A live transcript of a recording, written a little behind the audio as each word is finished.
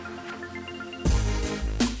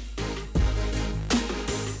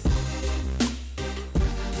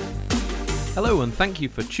Hello and thank you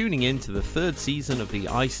for tuning in to the third season of the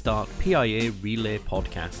iStart PIA Relay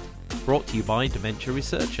podcast, brought to you by Dementia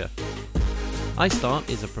Researcher. iStart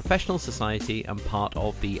is a professional society and part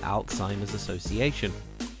of the Alzheimer's Association,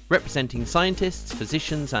 representing scientists,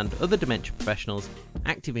 physicians and other dementia professionals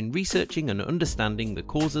active in researching and understanding the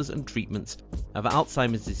causes and treatments of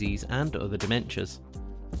Alzheimer's disease and other dementias.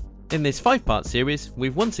 In this 5-part series,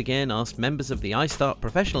 we've once again asked members of the iStart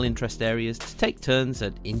professional interest areas to take turns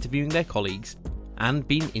at interviewing their colleagues and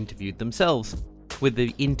being interviewed themselves, with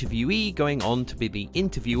the interviewee going on to be the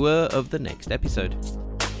interviewer of the next episode.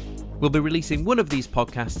 We'll be releasing one of these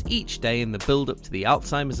podcasts each day in the build-up to the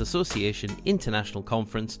Alzheimer's Association International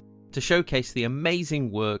Conference to showcase the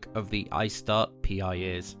amazing work of the iStart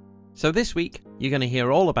PIAs. So this week, you're going to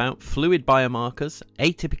hear all about fluid biomarkers,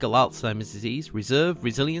 atypical Alzheimer's disease, reserve,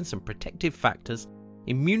 resilience and protective factors,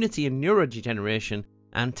 immunity and neurodegeneration,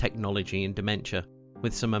 and technology in dementia,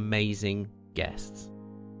 with some amazing guests.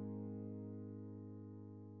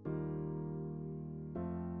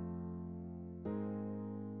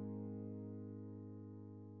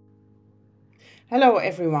 Hello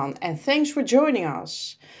everyone and thanks for joining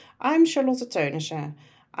us. I'm Charlotte Teunissen.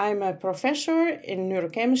 I'm a professor in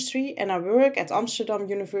neurochemistry and I work at Amsterdam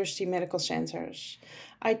University Medical Centers.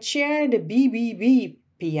 I chair the BBB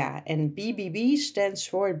PIA and BBB stands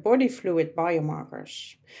for Body Fluid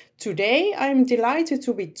Biomarkers. Today I'm delighted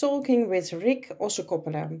to be talking with Rick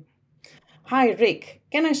Ossekoppelen. Hi Rick,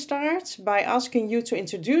 can I start by asking you to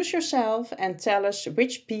introduce yourself and tell us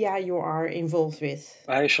which PIA you are involved with?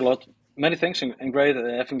 Hi Charlotte, many thanks and great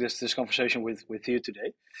having this conversation with you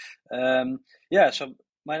today. So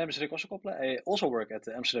my name is Rick Ossekoppelen. I also work at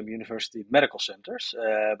the Amsterdam University Medical Centers,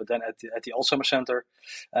 but then at the Alzheimer's Center.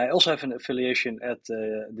 I also have an affiliation at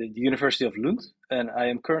the University of Lund, and I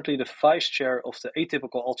am currently the vice chair of the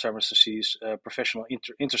Atypical Alzheimer's Disease Professional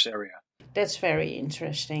Interest Area. That's very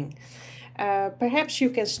interesting. Perhaps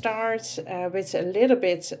you can start with a little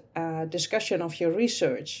bit discussion of your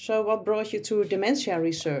research. So what brought you to dementia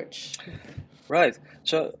research? Right.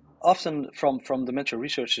 So often from dementia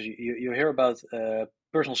researchers, you hear about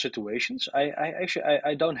personal situations.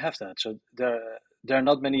 I don't have that. So there are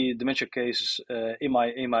not many dementia cases in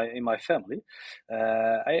my family.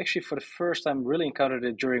 I actually for the first time really encountered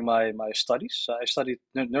it during my studies. So I studied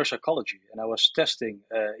neuropsychology and I was testing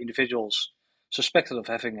individuals suspected of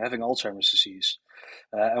having Alzheimer's disease.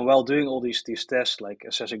 And while doing all these tests, like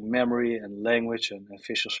assessing memory and language and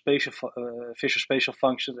visual spatial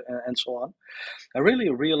functions and so on, I really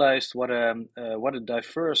realized what a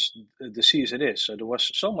diverse disease it is. So there was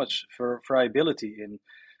so much variability in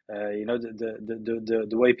the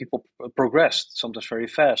way people progressed. Sometimes very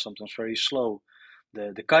fast, sometimes very slow.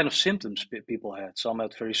 The kind of symptoms people had. Some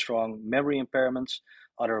had very strong memory impairments.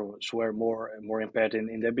 Others were more impaired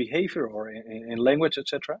in their behavior or in language,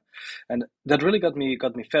 etc. And that really got me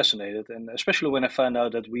fascinated. And especially when I found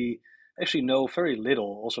out that we actually know very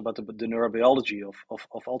little also about the neurobiology of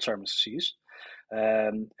Alzheimer's disease.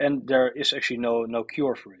 And there is actually no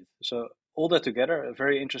cure for it. So all that together, a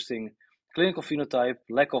very interesting clinical phenotype,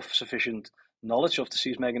 lack of sufficient knowledge of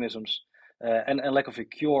disease mechanisms, and lack of a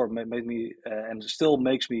cure made me and still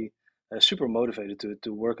makes me super motivated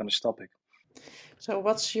to work on this topic. So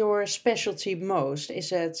what's your specialty most?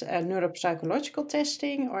 Is it neuropsychological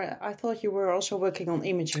testing, or I thought you were also working on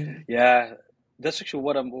imaging? Yeah, that's actually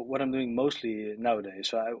what I'm doing mostly nowadays.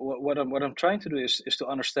 So what I'm trying to do is to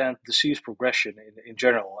understand disease progression in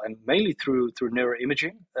general, and mainly through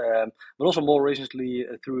neuroimaging, but also more recently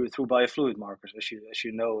through biofluid markers, as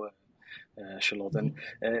you know. Charlotte, and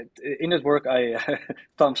in that work I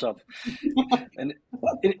thumbs up, and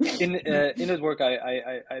in that work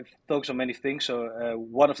I focus on many things. So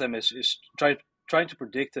one of them is trying to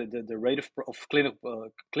predict the rate of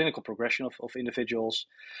clinical progression of individuals,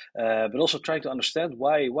 but also trying to understand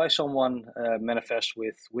why someone manifests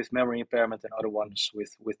with memory impairment and other ones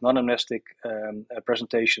with non-amnestic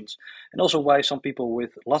presentations, and also why some people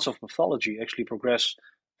with lots of pathology actually progress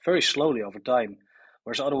very slowly over time,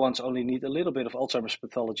 whereas other ones only need a little bit of Alzheimer's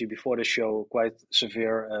pathology before they show quite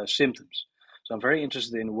severe symptoms. So I'm very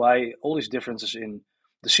interested in why all these differences in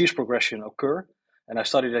disease progression occur, and I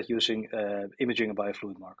study that using imaging and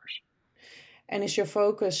biofluid markers. And is your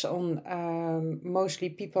focus on mostly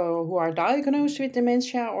people who are diagnosed with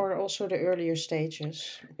dementia or also the earlier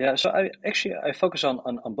stages? Yeah, so I focus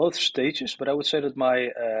on both stages, but I would say that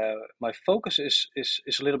my focus is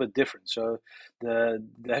a little bit different. So the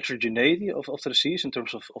heterogeneity of the disease in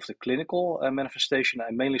terms of the clinical manifestation,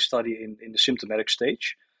 I mainly study in the symptomatic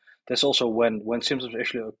stage. That's also when symptoms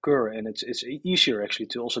actually occur, and it's easier actually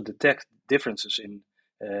to also detect differences in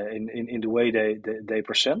the way they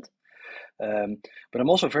present. But I'm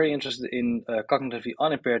also very interested in cognitively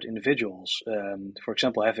unimpaired individuals, for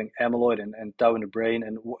example, having amyloid and tau in the brain,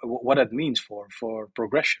 and what that means for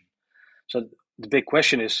progression. So the big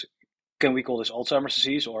question is, can we call this Alzheimer's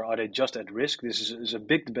disease, or are they just at risk? This is a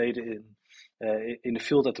big debate in the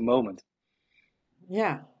field at the moment.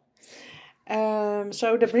 Yeah.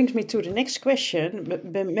 So that brings me to the next question. But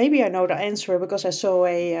maybe I know the answer because I saw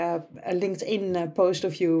a LinkedIn post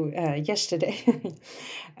of you yesterday.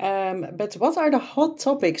 But what are the hot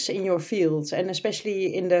topics in your field, and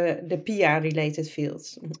especially in the PIA related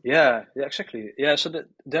fields? Yeah, exactly. Yeah, so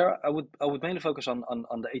there I would mainly focus on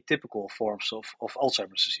the atypical forms of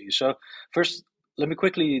Alzheimer's disease. So first, let me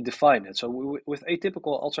quickly define it. So with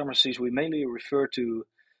atypical Alzheimer's disease, we mainly refer to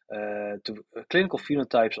clinical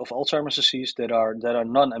phenotypes of Alzheimer's disease that are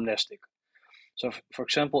non-amnestic. So, for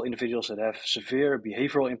example, individuals that have severe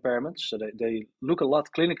behavioral impairments, so they look a lot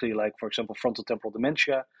clinically like, for example, frontotemporal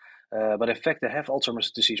dementia, but in fact they have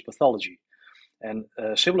Alzheimer's disease pathology. And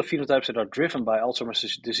similar phenotypes that are driven by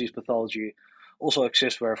Alzheimer's disease pathology also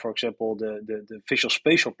exist where, for example, the visual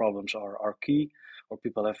spatial problems are key, or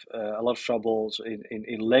people have a lot of troubles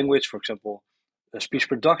in language, for example, speech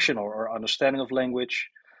production or understanding of language,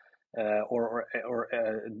 or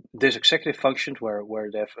this executive functions where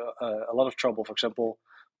they have a lot of trouble, for example,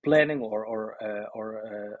 planning or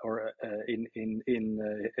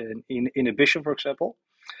in inhibition, for example.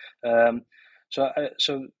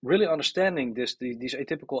 So really understanding these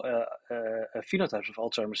atypical phenotypes of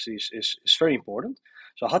Alzheimer's disease is very important.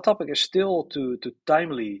 So a hot topic is still to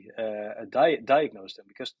timely diagnose them,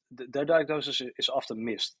 because their diagnosis is often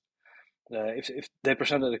missed. If they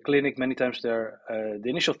present at a clinic, many times the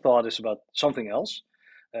initial thought is about something else,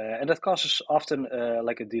 and that causes often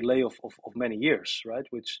like a delay of many years, right?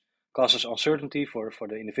 Which causes uncertainty for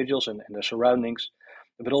the individuals and their surroundings,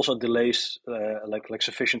 but also delays like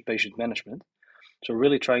sufficient patient management. So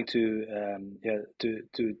really trying to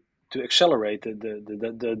accelerate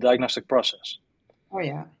the diagnostic process. Oh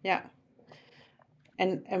yeah.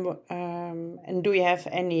 And do you have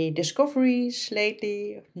any discoveries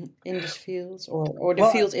lately in this field, or the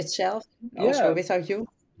Well, field itself, also yeah, without you?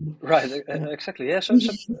 right, Yeah. exactly. Yeah, so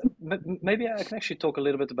maybe I can actually talk a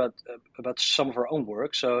little bit about some of our own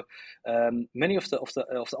work. So many of the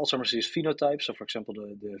Alzheimer's disease phenotypes, so for example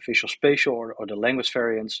the visual spatial or the language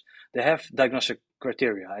variants, they have diagnostic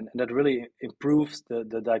criteria, and that really improves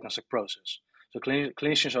the diagnostic process. So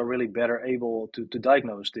clinicians are really better able to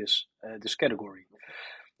diagnose this category.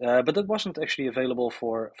 But that wasn't actually available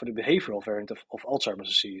for the behavioral variant of Alzheimer's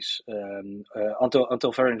disease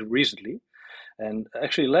until very recently. And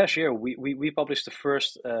actually, last year we published the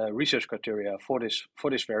first research criteria for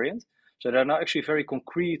this variant. So there are now actually very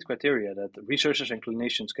concrete criteria that researchers and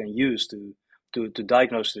clinicians can use to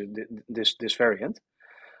diagnose this variant.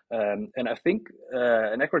 And I think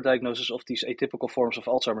an accurate diagnosis of these atypical forms of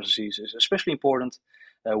Alzheimer's disease is especially important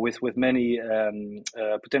with many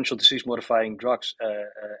potential disease-modifying drugs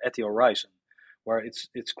at the horizon, where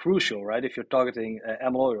it's crucial, right? If you're targeting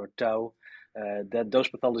amyloid or tau, that those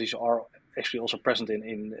pathologies are actually also present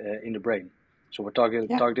in the brain. So we're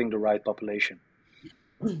Yeah, targeting the right population.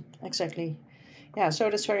 exactly. Yeah, so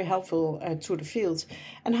that's very helpful to the field.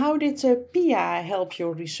 And how did PIA help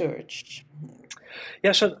your research?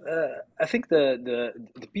 Yeah, so I think the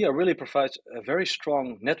PR really provides a very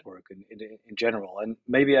strong network in general, and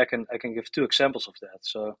maybe I can give two examples of that.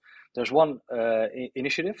 So there's one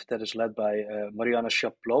initiative that is led by Mariana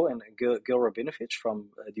Chaplot and Gil Rabinovich from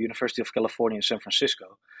the University of California in San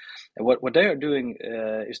Francisco, and what they are doing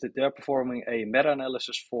is that they are performing a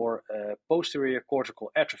meta-analysis for posterior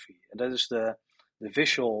cortical atrophy, and that is the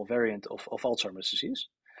visual variant of Alzheimer's disease.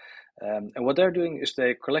 And what they're doing is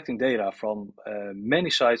they're collecting data from many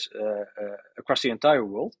sites across the entire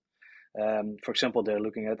world. For example, they're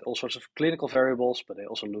looking at all sorts of clinical variables, but they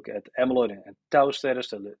also look at amyloid and tau status.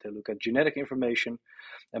 They look at genetic information,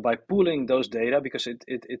 and by pooling those data, because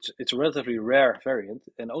it's a relatively rare variant,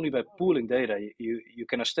 and only by pooling data you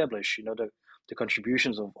can establish, the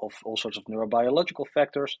contributions of all sorts of neurobiological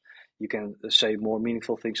factors. You can say more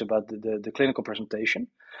meaningful things about the clinical presentation.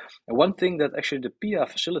 And one thing that actually the PIA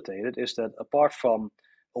facilitated is that apart from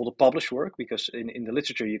all the published work, because in the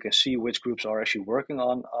literature you can see which groups are actually working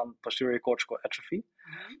on posterior cortical atrophy,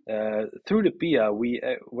 through the PIA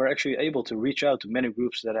we're actually able to reach out to many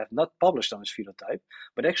groups that have not published on this phenotype,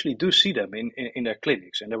 but actually do see them in their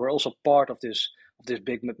clinics. And they were also part of this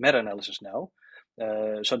big meta-analysis now.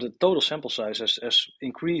 So the total sample size has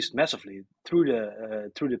increased massively through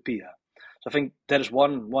the PIA. So I think that is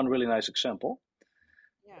one really nice example.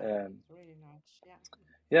 Um, Really nice. Yeah.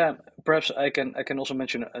 yeah, perhaps I can also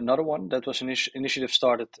mention another one that was an initiative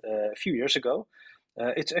started a few years ago.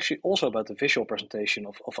 It's actually also about the visual presentation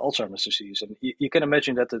of Alzheimer's disease, and you can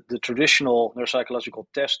imagine that the traditional neuropsychological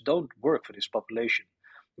tests don't work for this population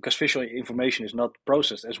because visual information is not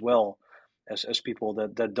processed as well as people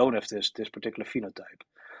that don't have this particular phenotype.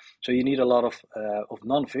 So you need a lot of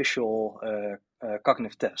non-visual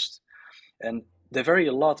cognitive tests, and they vary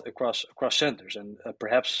a lot across centers, and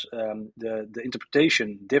perhaps the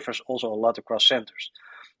interpretation differs also a lot across centers.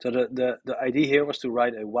 So the idea here was to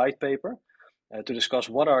write a white paper to discuss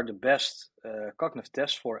what are the best cognitive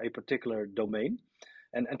tests for a particular domain,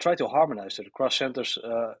 and try to harmonize it across centers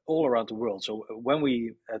all around the world. So when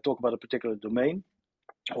we talk about a particular domain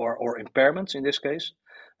or impairments in this case,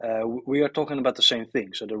 we are talking about the same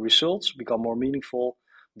thing. So the results become more meaningful,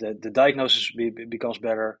 the diagnosis becomes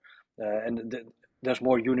better, and there's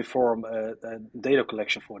more uniform data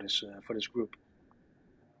collection for this group.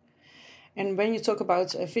 And when you talk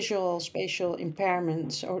about visual spatial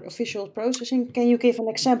impairments or visual processing, can you give an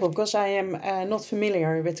example? Because I am not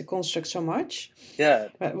familiar with the construct so much. Yeah,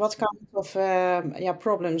 But what kind of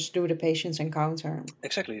problems do the patients encounter?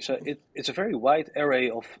 exactly. So it's a very wide array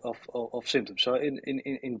of symptoms. So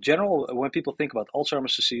in general, when people think about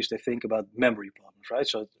Alzheimer's disease, they think about memory problems, right?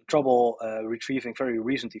 So trouble retrieving very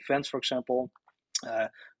recent events, for example,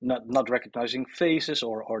 not recognizing faces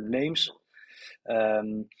or names.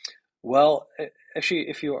 Um, Well, actually,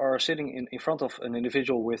 if you are sitting in front of an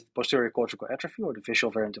individual with posterior cortical atrophy or the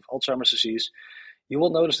visual variant of Alzheimer's disease, you will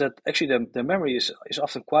notice that actually the memory is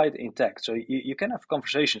often quite intact. So you can have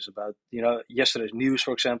conversations about, yesterday's news,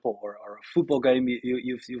 for example, or a football game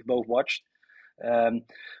you've both watched. Um,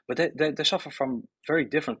 but they suffer from very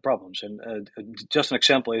different problems. And just an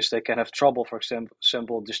example is they can have trouble, for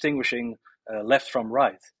example, distinguishing left from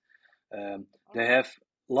right. They have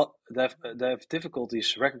they have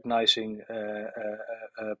difficulties recognizing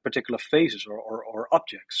particular faces or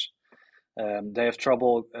objects. They have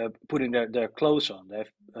trouble putting their clothes on. They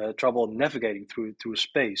have trouble navigating through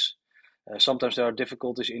space. Sometimes there are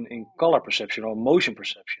difficulties in color perception or motion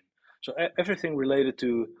perception. So everything related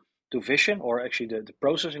to vision, or actually the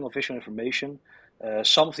processing of visual information,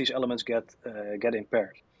 some of these elements get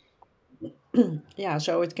impaired. Yeah,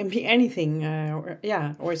 so it can be anything,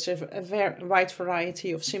 or it's a very wide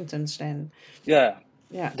variety of symptoms then. Yeah,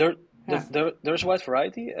 Yeah, there, yeah. there's a wide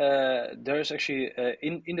variety. There is actually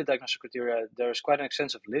in the diagnostic criteria there is quite an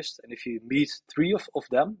extensive list, and if you meet three of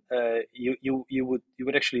them, you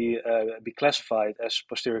would actually be classified as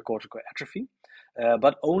posterior cortical atrophy,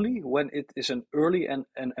 but only when it is an early and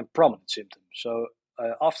prominent symptom. So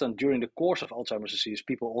often during the course of Alzheimer's disease,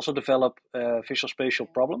 people also develop visual spatial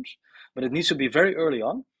problems, but it needs to be very early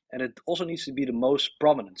on, and it also needs to be the most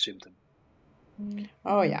prominent symptom.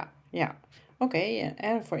 Oh, yeah, yeah. Okay,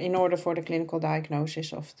 and in order for the clinical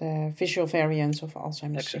diagnosis of the visual variants of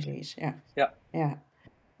Alzheimer's Exactly. disease. Yeah, Yeah. yeah.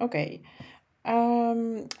 Okay.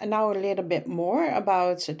 And now a little bit more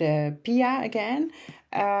about the PIA again.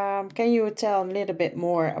 Can you tell a little bit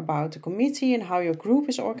more about the committee and how your group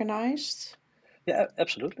is organized? Yeah,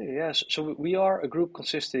 absolutely. Yes. So we are a group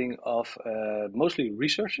consisting of mostly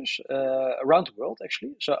researchers around the world,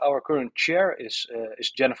 actually. So our current chair is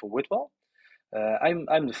Jennifer Whitwell. I'm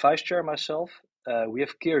the vice chair myself. We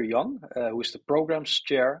have Keir Young, who is the programs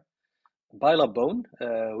chair. Baila Bone,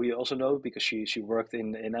 who you also know because she worked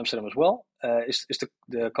in Amsterdam as well, is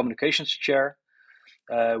the communications chair.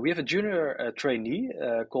 We have a junior trainee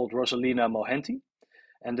called Rosalina Mohenti.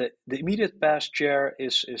 And the immediate past chair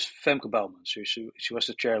is Femke Bouwman. So she was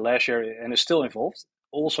the chair last year and is still involved,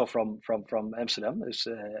 also from Amsterdam, as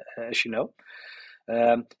you know.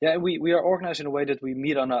 Yeah, we are organized in a way that we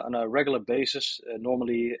meet on a regular basis,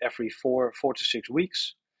 normally every 4 to 6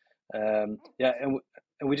 weeks. Yeah, and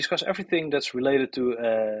we discuss everything that's related to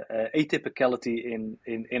atypicality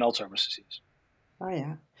in Alzheimer's disease. Oh,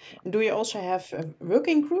 yeah. And do you also have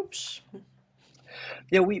working groups?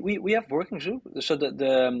 Yeah, we have working group. So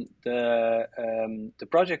the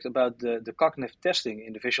project about the cognitive testing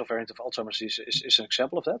in the visual variant of Alzheimer's disease is an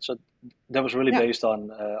example of that. So that was really Yeah. based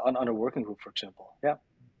on a working group, for example. Yeah.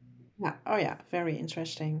 Yeah. Oh, yeah. Very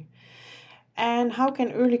interesting. And how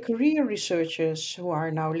can early career researchers who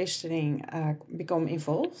are now listening become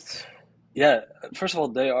involved? Yeah, first of all,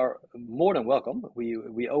 they are more than welcome. We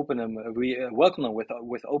welcome them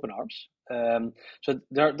with open arms. So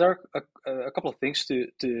there are a couple of things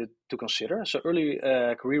to consider. So early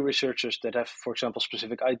career researchers that have, for example,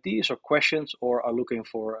 specific ideas or questions or are looking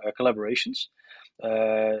for collaborations,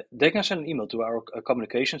 they can send an email to our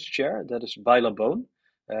communications chair. That is Baila Bone.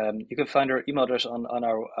 You can find our email address on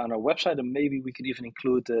our website, and maybe we could even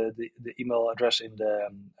include the email address in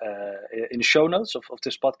the show notes of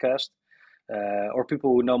this podcast. Or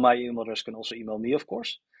people who know my email address can also email me, of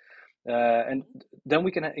course. And then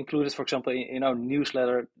we can include it, for example, in our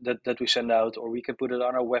newsletter that we send out, or we can put it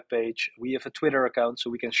on our webpage. We have a Twitter account, so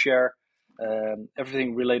we can share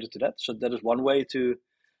everything related to that. So that is one way to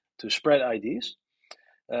spread ideas.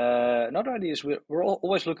 Another idea is we're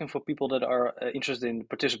always looking for people that are interested in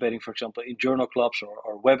participating, for example, in journal clubs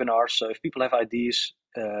or webinars. So if people have ideas,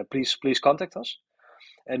 please contact us.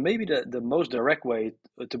 And maybe the most direct way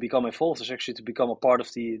to become involved is actually to become a part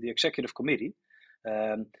of the executive committee.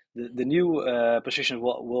 The new positions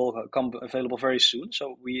will come available very soon.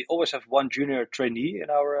 So we always have one junior trainee in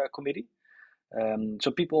our committee.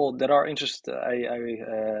 So people that are interested,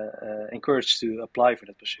 I encourage to apply for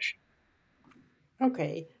that position.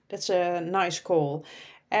 Okay, that's a nice call.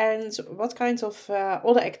 And what kind of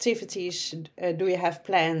other activities do you have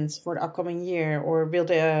planned for the upcoming year? Or will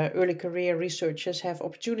the early career researchers have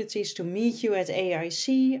opportunities to meet you at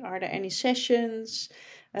AIC? Are there any sessions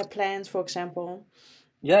planned, for example?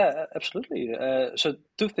 Yeah, absolutely. So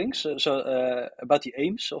two things. About the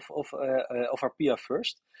aims of our PIA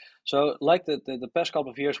first. So like the past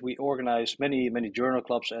couple of years, we organized many journal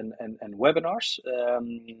clubs and webinars.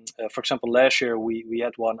 For example, last year we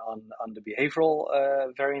had one on the behavioral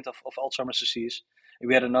variant of Alzheimer's disease. And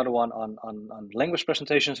we had another one on language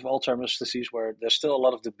presentations of Alzheimer's disease, where there's still a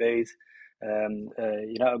lot of debate.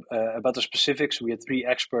 About the specifics. We had three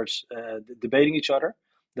experts debating each other.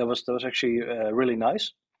 That was actually really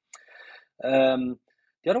nice.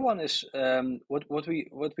 The other one is what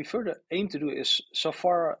we further aim to do is, so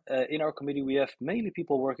far in our committee we have mainly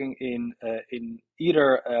people working in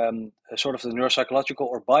either sort of the neuropsychological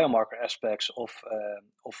or biomarker aspects of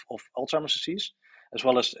Alzheimer's disease, as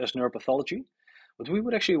well as neuropathology. But we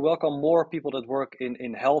would actually welcome more people that work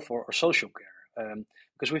in health or social care,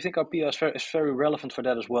 because we think our PIA is very relevant for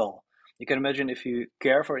that as well. You can imagine if you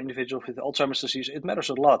care for individuals with Alzheimer's disease, it matters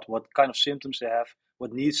a lot what kind of symptoms they have,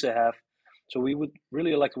 what needs they have. So we would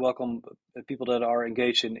really like to welcome people that are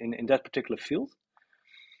engaged in that particular field.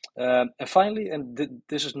 And finally,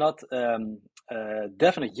 this is not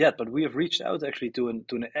definite yet, but we have reached out actually to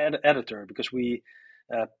an editor, because we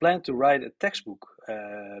plan to write a textbook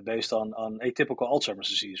based on atypical Alzheimer's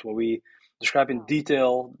disease, where we describe in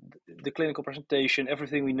detail the clinical presentation,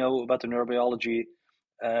 everything we know about the neurobiology,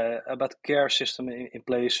 about the care system in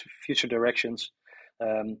place, future directions.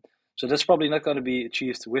 So that's probably not going to be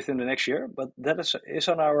achieved within the next year, but that is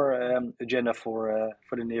on our agenda for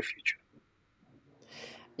the near future.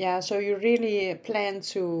 Yeah, so you really plan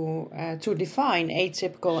to define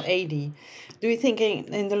atypical AD. Do you think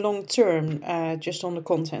in the long term, just on the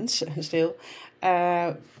contents still,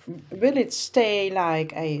 will it stay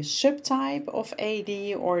like a subtype of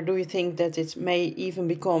AD, or do you think that it may even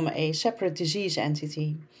become a separate disease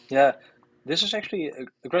entity? Yeah, this is actually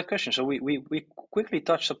a great question. So we quickly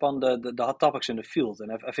touched upon the hot topics in the field,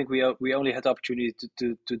 and I think we only had the opportunity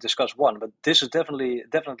to discuss one, but this is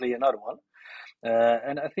definitely another one.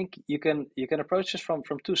 And I think you can approach this from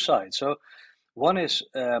two sides. So one is,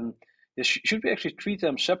 should we actually treat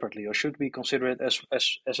them separately, or should we consider it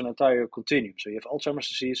as an entire continuum? So you have Alzheimer's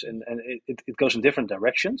disease, and it goes in different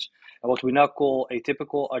directions. And what we now call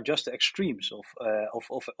atypical are just the extremes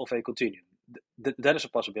of a continuum. That is a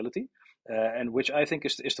possibility, and which I think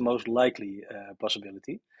is the most likely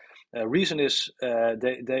possibility. Reason is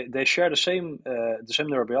they share the same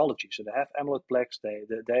neurobiology. So they have amyloid plaques,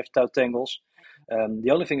 they have tau tangles.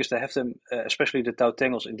 The only thing is they have them, especially the tau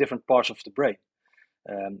tangles, in different parts of the brain.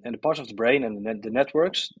 And the parts of the brain and the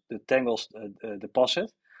networks the tangles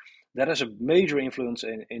deposit, that has a major influence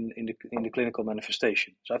in the clinical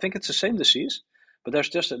manifestation. So I think it's the same disease, but there's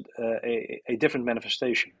just a different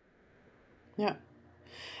manifestation. Yeah.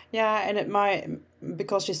 Yeah, and it might,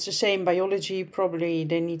 because it's the same biology, probably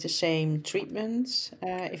they need the same treatment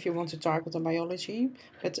if you want to target the biology.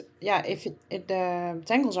 But yeah, if the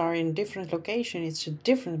tangles are in different location, it's a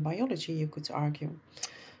different biology, you could argue.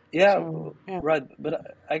 Yeah, So yeah, right.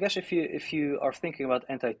 But I guess if you are thinking about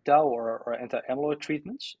anti-tau or anti-amyloid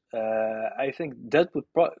treatments, I think that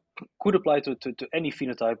could apply to any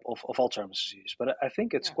phenotype of Alzheimer's disease. But I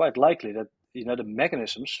think it's yeah, quite likely that the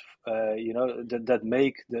mechanisms that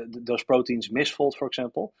make those proteins misfold, for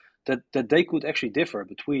example, that they could actually differ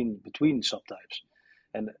between subtypes.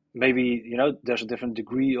 And maybe there's a different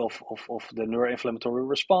degree of the neuroinflammatory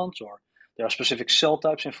response, or there are specific cell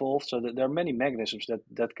types involved, so that there are many mechanisms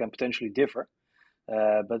that can potentially differ.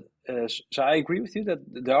 So I agree with you that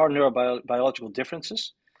there are neurobiological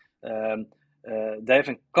differences. they have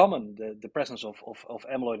in common the presence of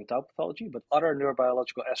amyloid and tau pathology, but other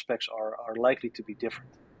neurobiological aspects are likely to be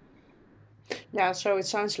different. Yeah, so it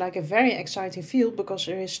sounds like a very exciting field because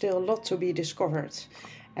there is still a lot to be discovered.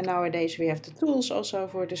 And nowadays we have the tools also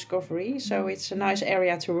for discovery, so it's a nice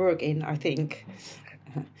area to work in, I think.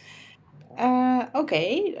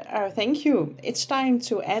 Thank you. It's time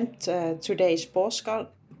to end today's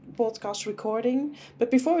podcast recording.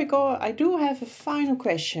 But before we go, I do have a final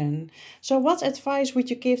question. So, what advice would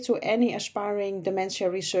you give to any aspiring dementia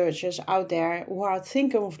researchers out there who are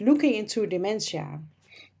thinking of looking into dementia?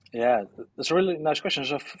 Yeah, that's a really nice question.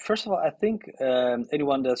 So first of all, I think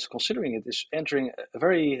anyone that's considering it is entering a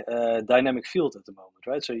very dynamic field at the moment,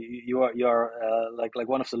 right? So you are like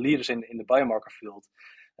one of the leaders in the biomarker field,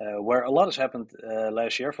 where a lot has happened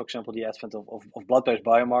last year. For example, the advent of blood-based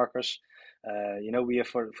biomarkers. We have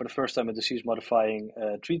for the first time a disease-modifying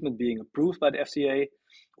treatment being approved by the FDA,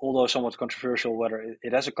 although somewhat controversial whether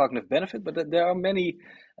it has a cognitive benefit, but there are many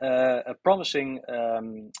promising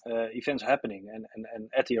events happening and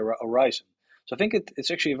at the horizon. So I think it's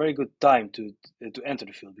actually a very good time to enter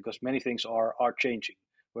the field because many things are changing.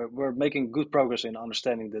 We're making good progress in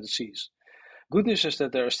understanding the disease. Good news is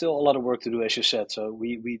that there is still a lot of work to do, as you said. So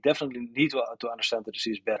we definitely need to understand the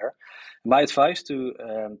disease better. My advice to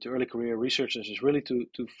early career researchers is really to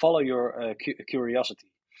follow your curiosity.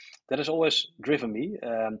 That has always driven me.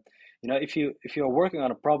 If you are working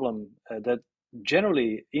on a problem that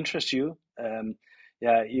generally interests you,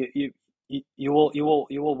 you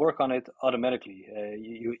will work on it automatically.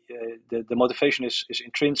 The motivation is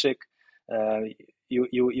intrinsic.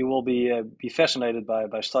 You will be fascinated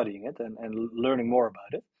by studying it and learning more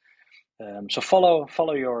about it. So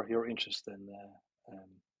follow your interest, and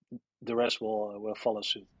the rest will follow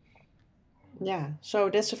suit. Yeah, so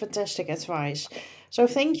that's a fantastic advice. So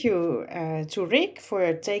thank you to Rick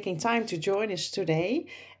for taking time to join us today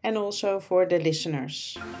and also for the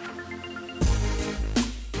listeners.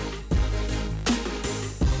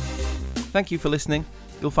 Thank you for listening.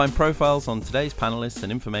 You'll find profiles on today's panelists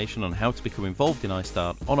and information on how to become involved in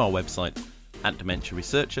iStart on our website at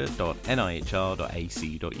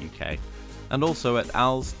dementiaresearcher.nihr.ac.uk and also at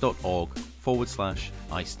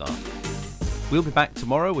als.org/iStart. We'll be back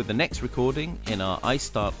tomorrow with the next recording in our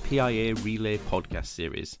iStart PIA Relay podcast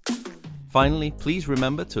series. Finally, please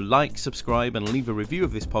remember to like, subscribe and leave a review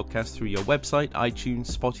of this podcast through your website,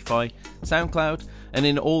 iTunes, Spotify, SoundCloud and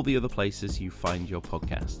in all the other places you find your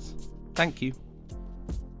podcasts. Thank you.